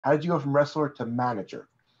How did you go from wrestler to manager?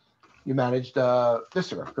 You managed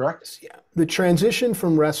Viscera, correct? Yeah. The transition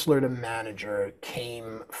from wrestler to manager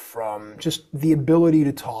came from just the ability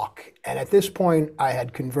to talk. And at this point, I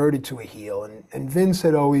had converted to a heel, and Vince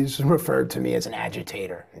had always referred to me as an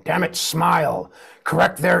agitator. Damn it, smile,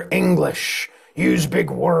 correct their English, use big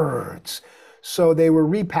words. So they were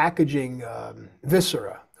repackaging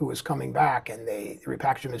Viscera, who was coming back, and they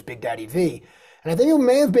repackaged him as Big Daddy V. And I think it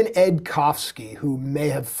may have been Ed Kofsky who may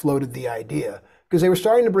have floated the idea, because they were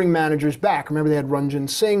starting to bring managers back. Remember, they had Ranjan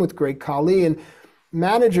Singh with Great Khali, and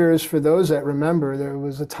managers, for those that remember, there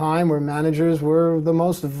was a time where managers were the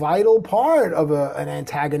most vital part of an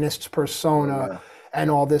antagonist's persona. Yeah. And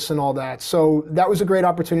all this and all that. So that was a great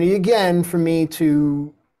opportunity, again, for me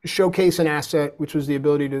to showcase an asset, which was the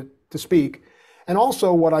ability to speak. And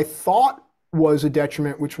also what I thought was a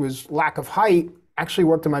detriment, which was lack of height, actually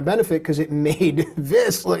worked to my benefit because it made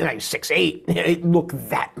Vis, look, 6'8", it looked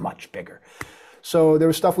that much bigger. So there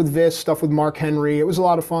was stuff with Vis, stuff with Mark Henry. It was a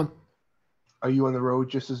lot of fun. Are you on the road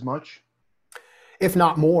just as much? If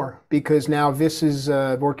not more, because now Vis is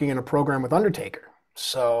working in a program with Undertaker.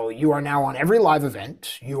 So you are now on every live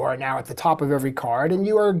event. You are now at the top of every card, and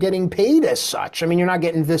you are getting paid as such. I mean, you're not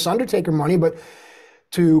getting Vis Undertaker money, but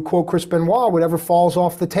to quote Chris Benoit, whatever falls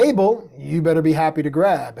off the table, you better be happy to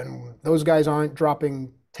grab. And those guys aren't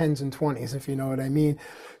dropping 10s and 20s, if you know what I mean.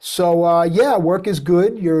 So yeah, work is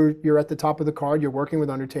good. You're at the top of the card. You're working with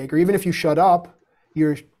Undertaker. Even if you shut up,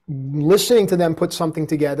 you're listening to them put something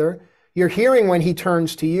together. You're hearing when he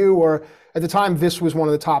turns to you, or at the time, Vis was one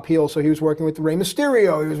of the top heels, so he was working with Rey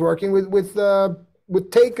Mysterio. He was working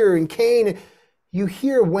with Taker and Kane. You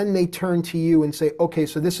hear when they turn to you and say, okay,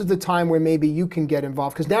 so this is the time where maybe you can get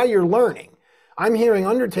involved, because now you're learning. I'm hearing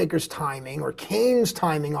Undertaker's timing or Kane's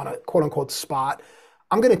timing on a quote-unquote spot.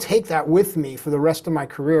 I'm going to take that with me for the rest of my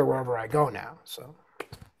career wherever I go now. So,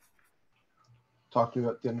 talk to me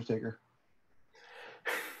about The Undertaker.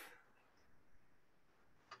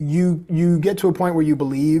 You get to a point where you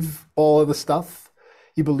believe all of the stuff.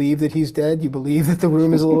 You believe that he's dead. You believe that the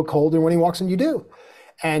room is a little colder when he walks in. You do.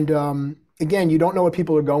 And again, you don't know what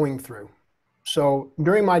people are going through. So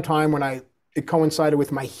during my time when it coincided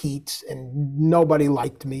with my heat and nobody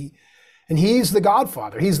liked me, and he's the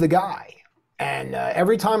Godfather. He's the guy. And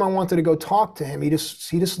every time I wanted to go talk to him, he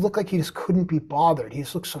just looked like he just couldn't be bothered. He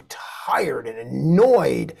just looked so tired and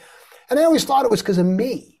annoyed. And I always thought it was because of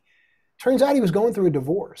me. Turns out he was going through a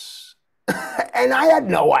divorce. And I had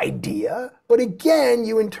no idea. But again,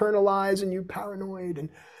 you internalize and you're paranoid. And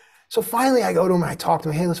so finally I go to him and I talk to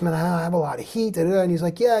him. Hey, listen, man, I have a lot of heat. And he's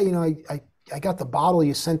like, yeah, I got the bottle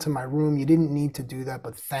you sent to my room. You didn't need to do that,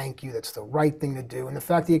 but thank you. That's the right thing to do. And the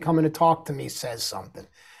fact that you come in to talk to me says something.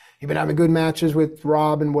 You've been having good matches with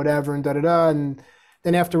Rob and whatever and da-da-da. And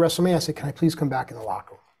then after WrestleMania, I said, can I please come back in the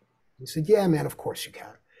locker room? He said, yeah, man, of course you can.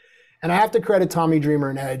 And I have to credit Tommy Dreamer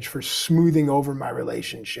and Edge for smoothing over my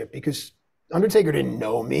relationship, because Undertaker didn't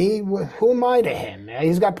know me. Who am I to him?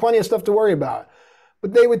 He's got plenty of stuff to worry about.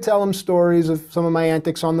 But they would tell him stories of some of my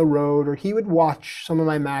antics on the road, or he would watch some of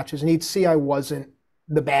my matches and he'd see I wasn't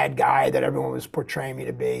the bad guy that everyone was portraying me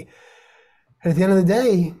to be. And at the end of the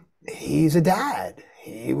day, he's a dad.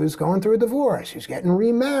 He was going through a divorce. He was getting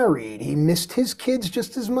remarried. He missed his kids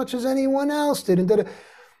just as much as anyone else did.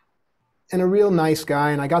 And a real nice guy.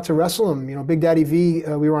 And I got to wrestle him. Big Daddy V,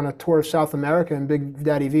 we were on a tour of South America, and Big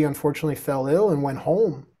Daddy V unfortunately fell ill and went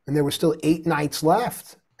home. And there were still 8 nights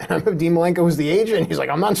left. And Dean Malenko was the agent. He's like,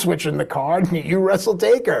 I'm not switching the card. You wrestle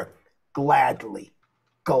Taker. Gladly.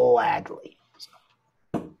 Gladly.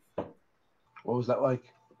 What was that like?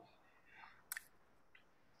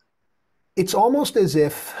 It's almost as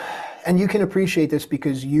if, and you can appreciate this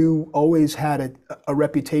because you always had a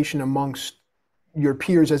reputation amongst your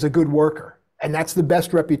peers as a good worker. And that's the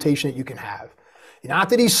best reputation that you can have. Not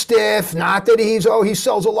that he's stiff, not that he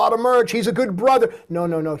sells a lot of merch, he's a good brother.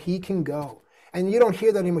 No, he can go. And you don't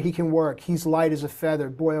hear that anymore. He can work. He's light as a feather.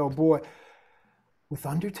 Boy, oh boy. With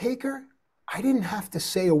Undertaker, I didn't have to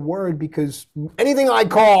say a word because anything I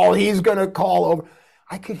call, he's going to call over.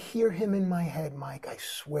 I could hear him in my head, Mike, I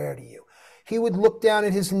swear to you. He would look down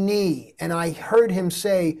at his knee, and I heard him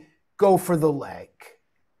say, go for the leg.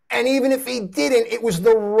 And even if he didn't, it was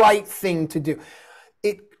the right thing to do.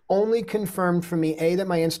 It only confirmed for me, A, that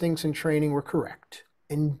my instincts and training were correct,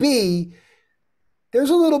 and B, there's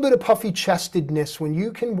a little bit of puffy chestedness when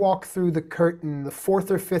you can walk through the curtain the 4th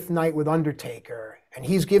or 5th night with Undertaker, and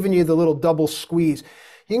he's giving you the little double squeeze.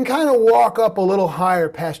 You can kind of walk up a little higher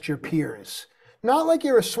past your peers. Not like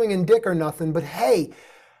you're a swinging dick or nothing, but hey,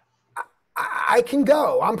 I can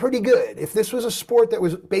go. I'm pretty good. If this was a sport that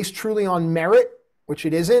was based truly on merit, which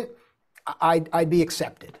it isn't, I'd be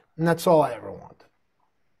accepted. And that's all I ever wanted.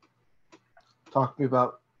 Talk to me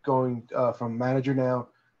about going from manager now.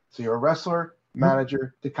 So you're a wrestler,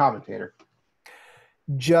 manager, to commentator.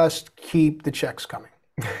 Just keep the checks coming.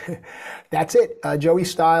 That's it. Joey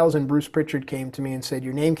Styles and Bruce Pritchard came to me and said,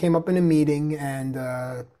 your name came up in a meeting and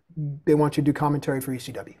they want you to do commentary for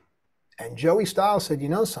ECW. And Joey Styles said, you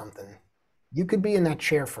know something? You could be in that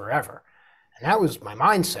chair forever. And that was my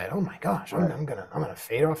mindset. Oh my gosh, I'm gonna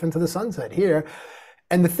fade off into the sunset here.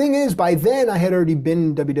 And the thing is, by then I had already been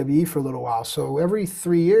in WWE for a little while. So every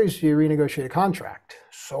 3 years you renegotiate a contract.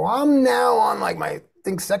 So I'm now on like my, I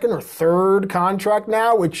think, second or third contract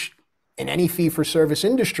now, which in any fee-for-service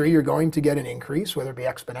industry, you're going to get an increase, whether it be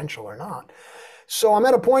exponential or not. So I'm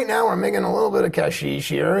at a point now where I'm making a little bit of cashish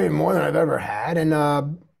here, more than I've ever had.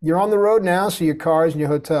 And you're on the road now, so your cars and your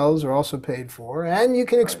hotels are also paid for. And you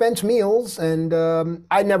can expense meals. And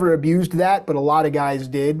I never abused that, but a lot of guys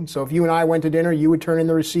did. So if you and I went to dinner, you would turn in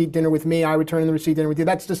the receipt, dinner with me, I would turn in the receipt, dinner with you.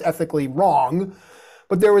 That's just ethically wrong.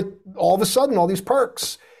 But there were all of a sudden all these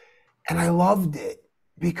perks. And I loved it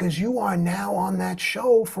because you are now on that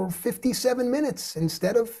show for 57 minutes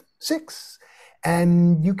instead of 6.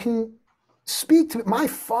 And you can speak to my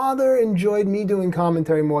father enjoyed me doing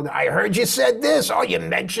commentary more than I heard you said this. Oh, you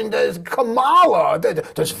mentioned Kamala.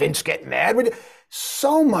 Does Vince get mad with you?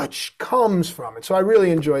 So much comes from it. So I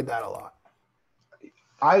really enjoyed that a lot.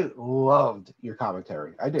 I loved your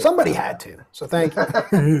commentary. I did. Somebody had to. So thank you.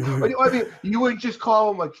 I mean, you wouldn't just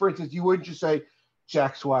call him, like, for instance, you wouldn't just say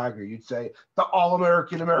Jack Swagger. You'd say the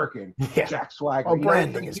All-American American, Jack Swagger. Oh,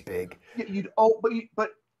 branding is big. But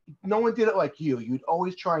no one did it like you. You'd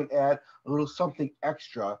always try and add a little something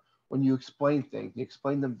extra when you explain things. You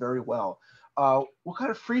explain them very well. What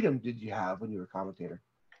kind of freedom did you have when you were a commentator?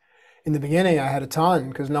 In the beginning, I had a ton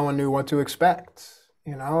because no one knew what to expect.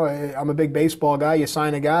 You know, I'm a big baseball guy. You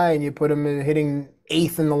sign a guy and you put him hitting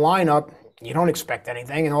 8th in the lineup. You don't expect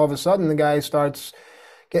anything. And all of a sudden, the guy starts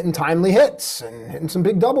getting timely hits and hitting some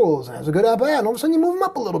big doubles and has a good at-bat. And all of a sudden, you move him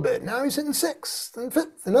up a little bit. Now he's hitting 6th and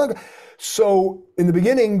 5th. And so in the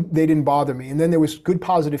beginning, they didn't bother me. And then there was good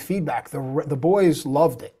positive feedback. The boys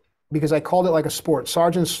loved it because I called it like a sport.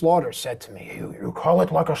 Sergeant Slaughter said to me, you call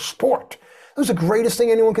it like a sport. That was the greatest thing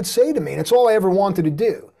anyone could say to me. And it's all I ever wanted to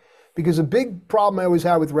do. Because a big problem I always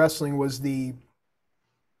had with wrestling was the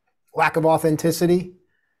lack of authenticity,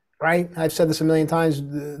 right? I've said this a million times.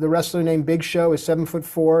 The wrestler named Big Show is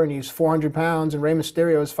 7'4" and he's 400 pounds, and Rey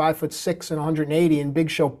Mysterio is 5'6" and 180, and Big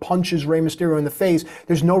Show punches Rey Mysterio in the face.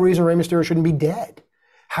 There's no reason Rey Mysterio shouldn't be dead.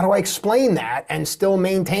 How do I explain that and still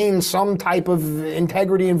maintain some type of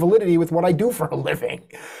integrity and validity with what I do for a living?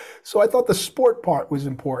 So I thought the sport part was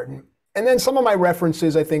important. And then some of my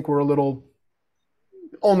references, I think, were a little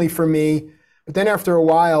only for me. But then after a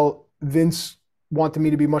while, Vince wanted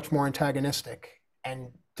me to be much more antagonistic.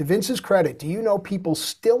 And to Vince's credit, do you know people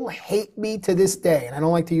still hate me to this day? And I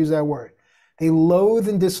don't like to use that word. They loathe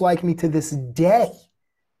and dislike me to this day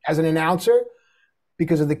as an announcer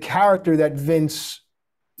because of the character that Vince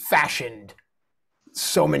fashioned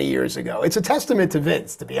so many years ago. It's a testament to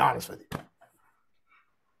Vince, to be honest with you.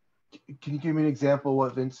 Can you give me an example of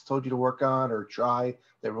what Vince told you to work on or try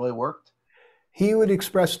that really worked? He would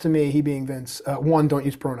express to me, he being Vince, one, don't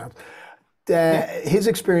use pronouns, his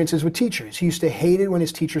experiences with teachers. He used to hate it when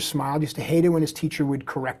his teacher smiled. He used to hate it when his teacher would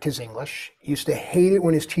correct his English. He used to hate it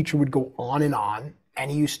when his teacher would go on. And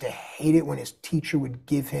he used to hate it when his teacher would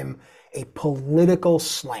give him a political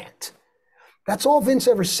slant. That's all Vince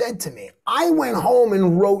ever said to me. I went home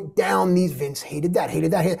and wrote down these, Vince hated that,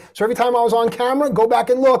 hated that, hated. So every time I was on camera, go back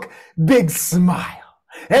and look, big smile.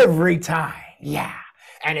 Every time, yeah.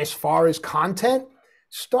 And as far as content,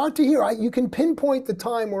 start to hear, you can pinpoint the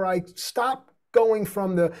time where I stopped going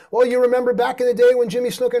from well, you remember back in the day when Jimmy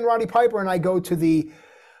Snuka and Roddy Piper, and I go to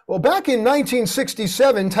well, back in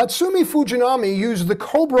 1967, Tatsumi Fujinami used the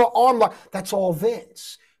Cobra arm lock. That's all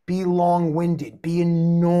Vince. Be long-winded, be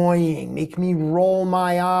annoying, make me roll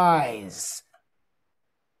my eyes.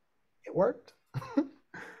 It worked.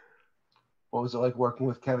 What was it like working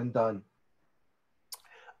with Kevin Dunn?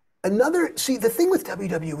 See, the thing with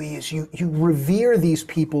WWE is you revere these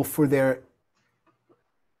people for their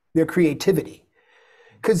creativity.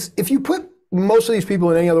 Because if you put most of these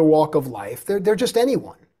people in any other walk of life, they're just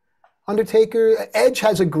anyone. Undertaker, Edge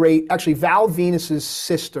has actually Val Venus's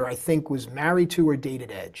sister, I think, was married to or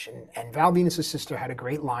dated Edge. And Val Venus's sister had a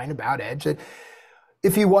great line about Edge that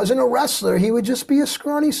if he wasn't a wrestler, he would just be a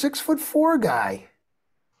scrawny 6'4" guy.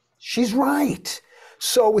 She's right.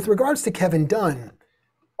 So with regards to Kevin Dunn,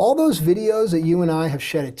 all those videos that you and I have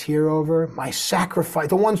shed a tear over, my sacrifice,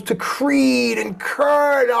 the ones to Creed and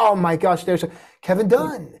Kurt, oh my gosh, there's Kevin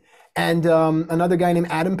Dunn. And another guy named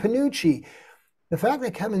Adam Panucci. The fact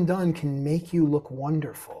that Kevin Dunn can make you look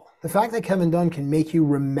wonderful, the fact that Kevin Dunn can make you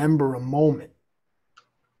remember a moment,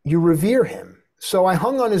 you revere him. So I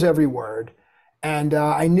hung on his every word, and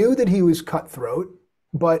I knew that he was cutthroat,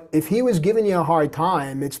 but if he was giving you a hard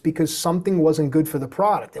time, it's because something wasn't good for the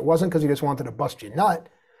product. It wasn't because he just wanted to bust your nut.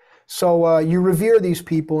 So you revere these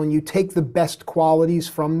people and you take the best qualities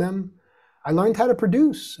from them. I learned how to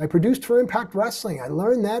produce. I produced for Impact Wrestling. I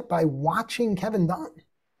learned that by watching Kevin Dunn.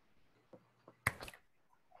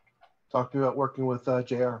 Talk to me about working with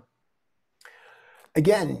JR.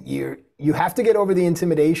 Again, you have to get over the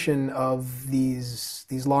intimidation of these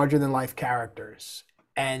larger than life characters.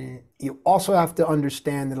 And you also have to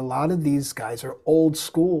understand that a lot of these guys are old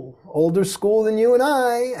school, older school than you and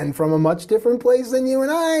I, and from a much different place than you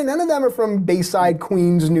and I. None of them are from Bayside,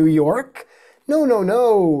 Queens, New York. No, no,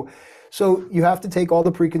 no. So you have to take all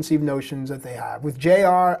the preconceived notions that they have. With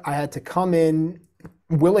JR, I had to come in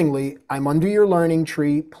willingly. I'm under your learning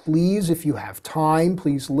tree. Please, if you have time,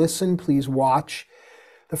 please listen, please watch.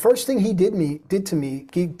 The first thing he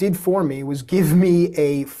did for me was give me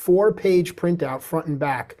a 4-page printout front and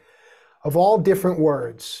back of all different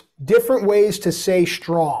words, different ways to say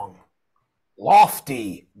strong,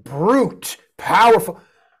 lofty, brute, powerful.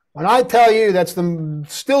 When I tell you that's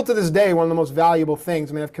still to this day one of the most valuable things.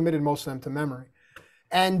 I mean, I've committed most of them to memory.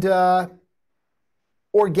 And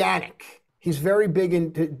organic. He's very big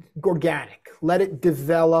into organic. Let it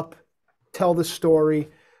develop, tell the story.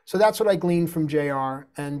 So that's what I gleaned from JR.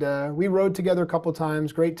 And we rode together a couple of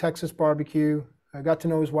times. Great Texas barbecue. I got to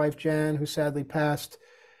know his wife, Jan, who sadly passed.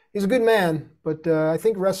 He's a good man, but I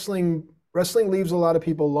think wrestling leaves a lot of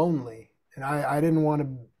people lonely. And I didn't want to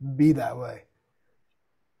be that way.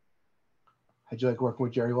 How'd you like working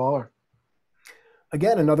with Jerry Lawler?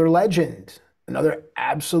 Again, another legend, another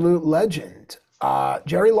absolute legend.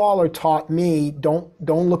 Jerry Lawler taught me don't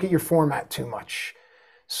look at your format too much.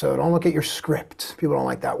 So don't look at your script. People don't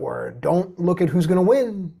like that word. Don't look at who's going to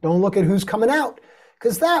win. Don't look at who's coming out,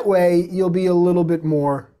 because that way you'll be a little bit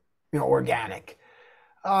more, organic.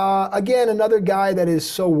 Again, another guy that is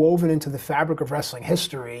so woven into the fabric of wrestling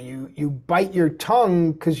history. You bite your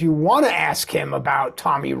tongue because you want to ask him about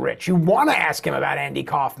Tommy Rich. You want to ask him about Andy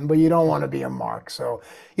Kaufman, but you don't want to be a mark. So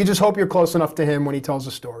you just hope you're close enough to him when he tells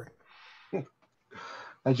a story.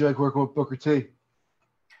 How'd you like working with Booker T?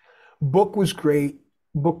 Book was great.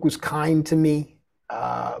 Book was kind to me.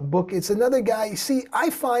 Book, it's another guy. See,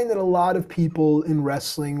 I find that a lot of people in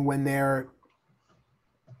wrestling, when they're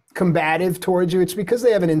combative towards you, it's because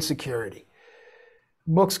they have an insecurity.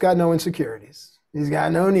 Book's got no insecurities. He's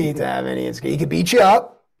got no need to have any insecurities. He could beat you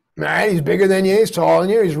up, right? He's bigger than you, he's taller than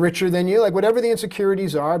you, he's richer than you. Like whatever the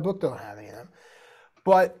insecurities are, Book don't have any of them.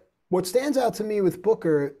 But what stands out to me with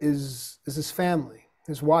Booker is his family,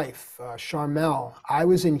 his wife, Charmel. I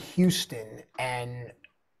was in Houston and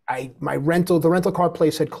the rental car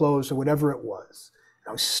place had closed or whatever it was.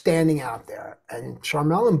 I was standing out there and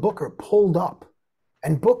Charmel and Booker pulled up.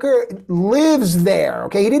 And Booker lives there,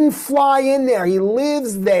 okay? He didn't fly in there. He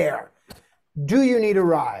lives there. Do you need a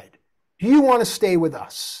ride? Do you want to stay with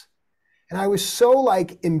us? And I was so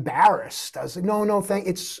embarrassed. I was like, no,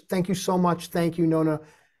 thank you so much. Thank you. No.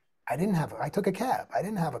 I took a cab. I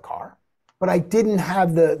didn't have a car. But I didn't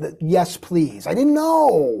have the yes, please. I didn't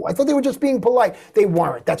know. I thought they were just being polite. They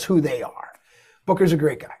weren't. That's who they are. Booker's a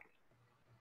great guy.